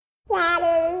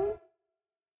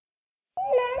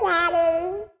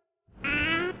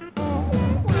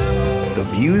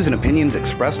views and opinions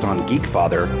expressed on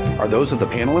Geekfather are those of the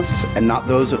panelists and not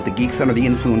those of the Geeks Under the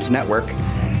Influence Network,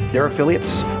 their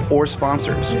affiliates, or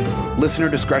sponsors. Listener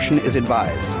discretion is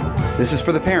advised. This is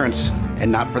for the parents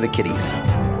and not for the kiddies.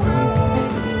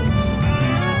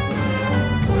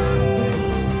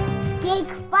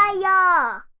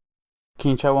 Geekfire!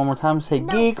 Can you try one more time? Say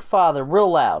no. Geekfather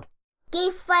real loud.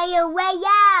 Geekfire way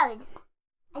loud!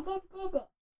 I just did it.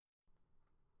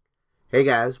 Hey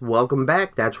guys, welcome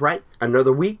back. That's right,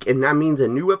 another week, and that means a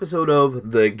new episode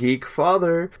of The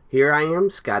Geekfather. Here I am,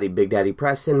 Scotty Big Daddy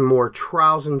Preston, more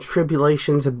trials and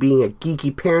tribulations of being a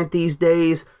geeky parent these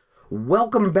days.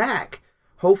 Welcome back.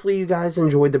 Hopefully you guys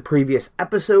enjoyed the previous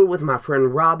episode with my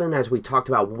friend Robin as we talked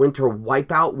about Winter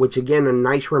Wipeout, which again, a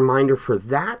nice reminder for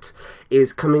that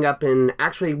is coming up in,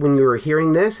 actually when you're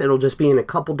hearing this, it'll just be in a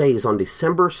couple days on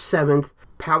December 7th.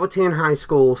 Powhatan High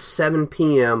School, 7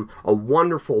 p.m., a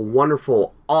wonderful,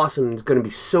 wonderful, awesome, it's going to be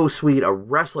so sweet, a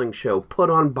wrestling show put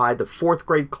on by the 4th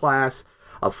grade class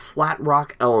of Flat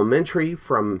Rock Elementary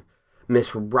from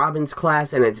Miss Robin's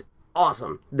class, and it's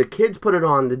awesome. The kids put it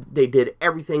on, they did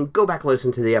everything. Go back and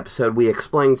listen to the episode. We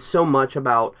explained so much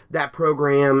about that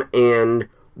program and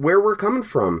where we're coming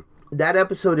from. That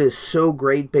episode is so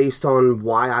great based on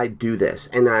why I do this.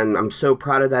 And I'm so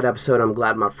proud of that episode. I'm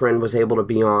glad my friend was able to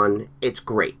be on. It's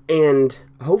great. And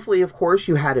hopefully, of course,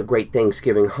 you had a great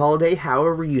Thanksgiving holiday.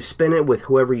 However you spent it with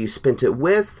whoever you spent it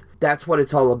with, that's what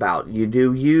it's all about. You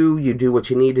do what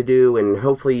you need to do, and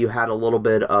hopefully you had a little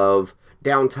bit of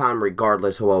downtime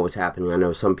regardless of what was happening. I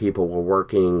know some people were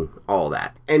working, all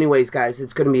that. Anyways, guys,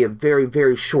 it's going to be a very,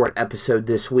 very short episode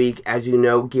this week. As you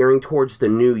know, gearing towards the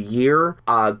new year,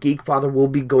 Geekfather will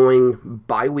be going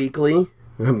bi-weekly.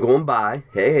 I'm going by.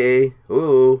 Hey,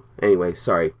 ooh. Anyway,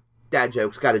 sorry. Dad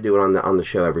jokes, got to do it on the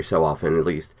show every so often at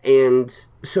least. And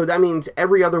so that means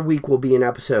every other week will be an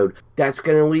episode. That's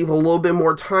going to leave a little bit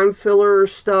more time filler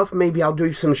stuff. Maybe I'll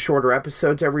do some shorter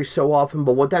episodes every so often.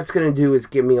 But what that's going to do is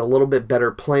give me a little bit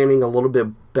better planning, a little bit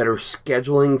better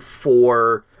scheduling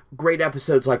for great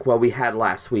episodes like what we had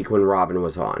last week when Robin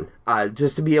was on.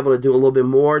 Just to be able to do a little bit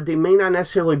more. They may not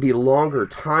necessarily be longer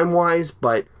time-wise,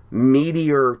 but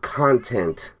meatier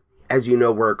content. As you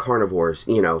know, we're carnivores,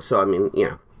 so I mean,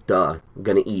 I'm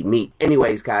gonna eat meat.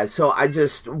 Anyways, guys, so I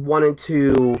just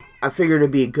I figured it'd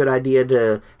be a good idea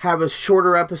to have a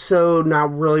shorter episode,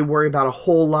 not really worry about a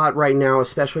whole lot right now,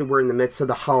 especially we're in the midst of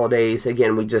the holidays.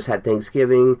 Again, we just had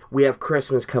Thanksgiving. We have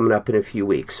Christmas coming up in a few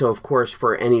weeks. So, of course,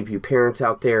 for any of you parents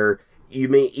out there, you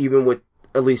may, even with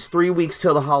at least 3 weeks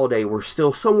till the holiday, we're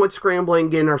still somewhat scrambling,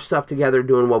 getting our stuff together,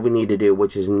 doing what we need to do,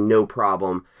 which is no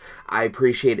problem. I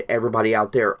appreciate everybody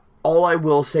out there. All I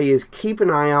will say is keep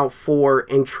an eye out for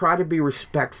and try to be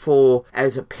respectful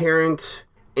as a parent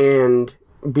and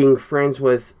being friends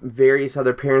with various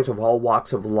other parents of all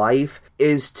walks of life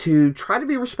is to try to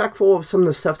be respectful of some of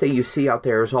the stuff that you see out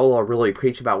there is all I'll really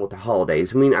preach about with the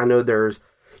holidays. I mean, I know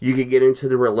you could get into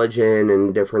the religion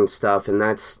and different stuff, and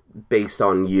that's based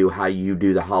on you, how you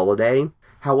do the holiday.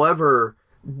 However,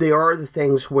 there are the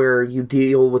things where you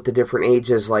deal with the different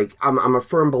ages. Like, I'm a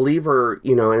firm believer,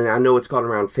 and I know it's gone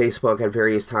around Facebook at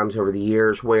various times over the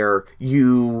years where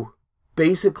you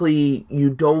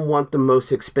don't want the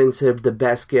most expensive, the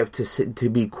best gift to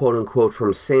be quote unquote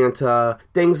from Santa,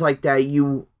 things like that.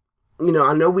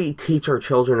 I know we teach our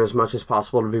children as much as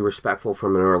possible to be respectful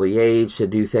from an early age, to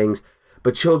do things,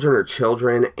 but children are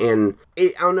children. And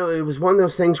I don't know, it was one of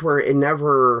those things where it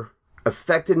never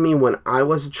affected me when I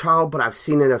was a child, but I've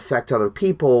seen it affect other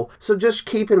people. So just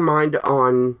keep in mind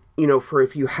on, for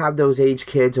if you have those age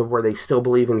kids of where they still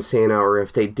believe in Santa, or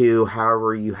if they do,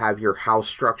 however you have your house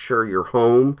structure, your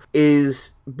home, is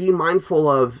be mindful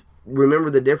of, remember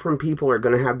the different people are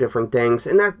going to have different things.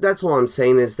 And that's all I'm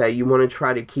saying is that you want to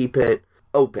try to keep it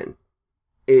open.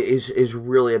 It is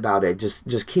really about it.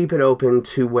 Just keep it open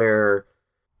to where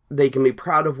they can be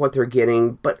proud of what they're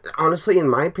getting. But honestly, in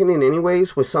my opinion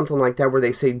anyways, with something like that where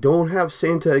they say, don't have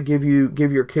Santa give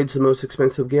your kids the most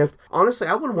expensive gift. Honestly,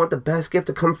 I would want the best gift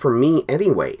to come from me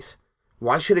anyways.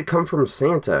 Why should it come from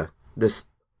Santa, this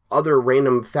other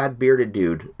random fat bearded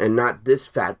dude, and not this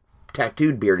fat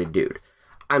tattooed bearded dude?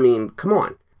 I mean, come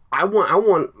on. I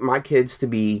want my kids to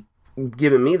be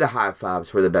giving me the high fives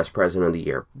for the best present of the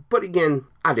year. But again,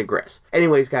 I digress.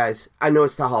 Anyways, guys, I know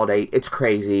it's the holiday. It's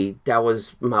crazy. That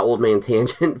was my old man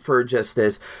tangent for just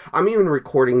this. I'm even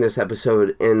recording this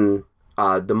episode in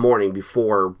the morning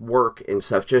before work and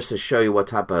stuff, just to show you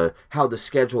how the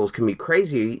schedules can be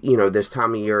crazy, this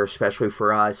time of year, especially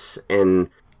for us, and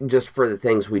just for the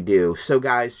things we do. So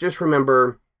guys, just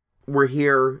remember, we're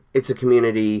here. It's a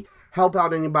community. help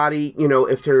out anybody,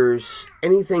 if there's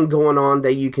anything going on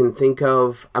that you can think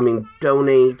of. I mean,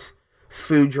 donate,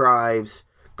 food drives,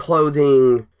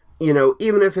 clothing,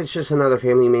 even if it's just another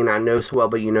family you may not know so well,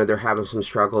 but they're having some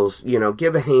struggles,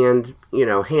 give a hand,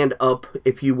 hand up,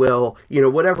 if you will,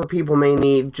 whatever people may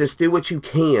need, just do what you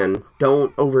can.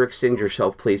 Don't overextend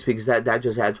yourself, please, because that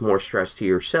just adds more stress to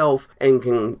yourself and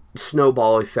can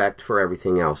snowball effect for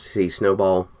everything else. See,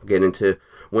 snowball, get into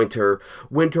winter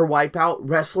wipeout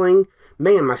wrestling.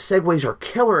 Man, my segues are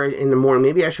killer in the morning.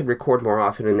 Maybe I should record more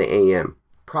often in the AM.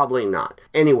 Probably not.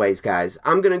 Anyways, guys,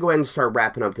 I'm going to go ahead and start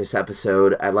wrapping up this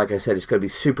episode. Like I said, it's going to be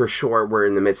super short. We're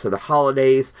in the midst of the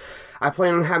holidays. I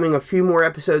plan on having a few more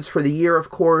episodes for the year, of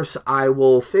course. I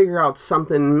will figure out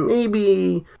something,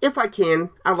 maybe, if I can.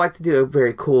 I'd like to do a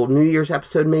very cool New Year's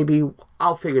episode, maybe.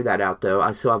 I'll figure that out, though.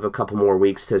 I still have a couple more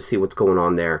weeks to see what's going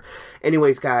on there.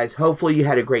 Anyways, guys, hopefully you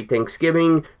had a great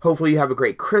Thanksgiving. Hopefully you have a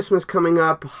great Christmas coming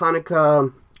up,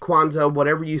 Hanukkah, Kwanzaa,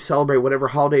 whatever you celebrate, whatever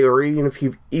holiday, or even if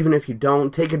you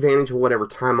don't, take advantage of whatever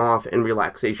time off and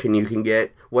relaxation you can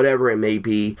get, whatever it may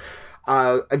be.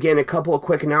 Again, a couple of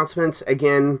quick announcements.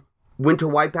 Again, Winter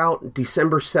Wipeout,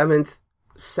 December 7th,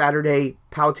 Saturday,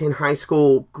 Powhatan High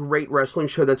School. Great wrestling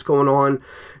show that's going on.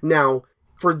 Now,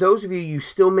 for those of you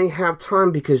still may have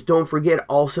time, because don't forget,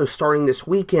 also starting this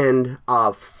weekend,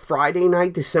 Friday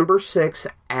night, December 6th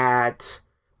at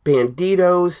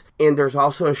Banditos, and there's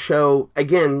also a show,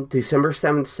 again, December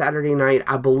 7th, Saturday night,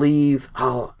 I believe,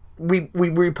 we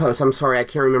repost, I'm sorry, I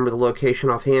can't remember the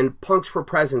location offhand, Punks for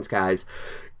Presents, guys.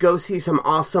 Go see some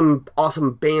awesome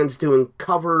bands doing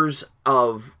covers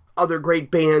of other great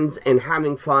bands and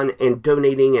having fun and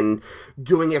donating and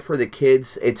doing it for the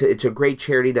kids. It's a great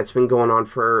charity that's been going on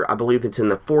for, I believe it's in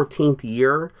the 14th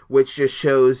year, which just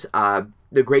shows,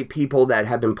 the great people that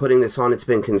have been putting this on. It's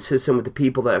been consistent with the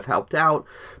people that have helped out.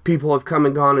 People have come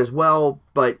and gone as well,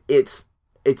 but it's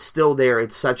still there.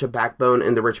 It's such a backbone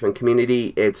in the Richmond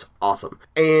community. It's awesome.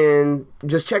 And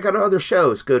just check out our other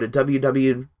shows. Go to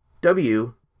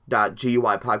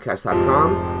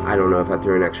www.guipodcast.com. I don't know if I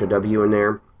threw an extra W in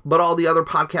there, but all the other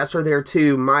podcasts are there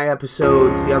too. My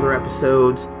episodes, the other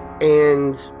episodes,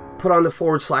 and put on the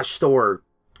 /store.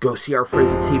 Go see our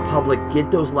friends at TeePublic. Get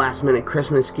those last-minute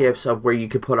Christmas gifts of where you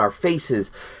could put our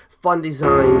faces, fun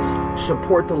designs,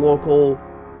 support the local,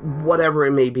 whatever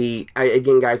it may be.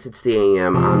 Again, guys, it's the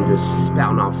AM. I'm just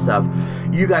spouting off stuff.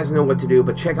 You guys know what to do,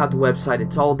 but check out the website.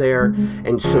 It's all there.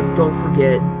 And so don't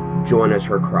forget, join us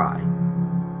or cry.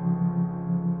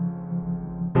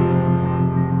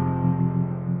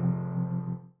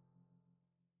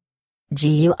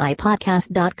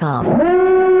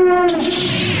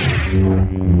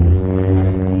 GUIPodcast.com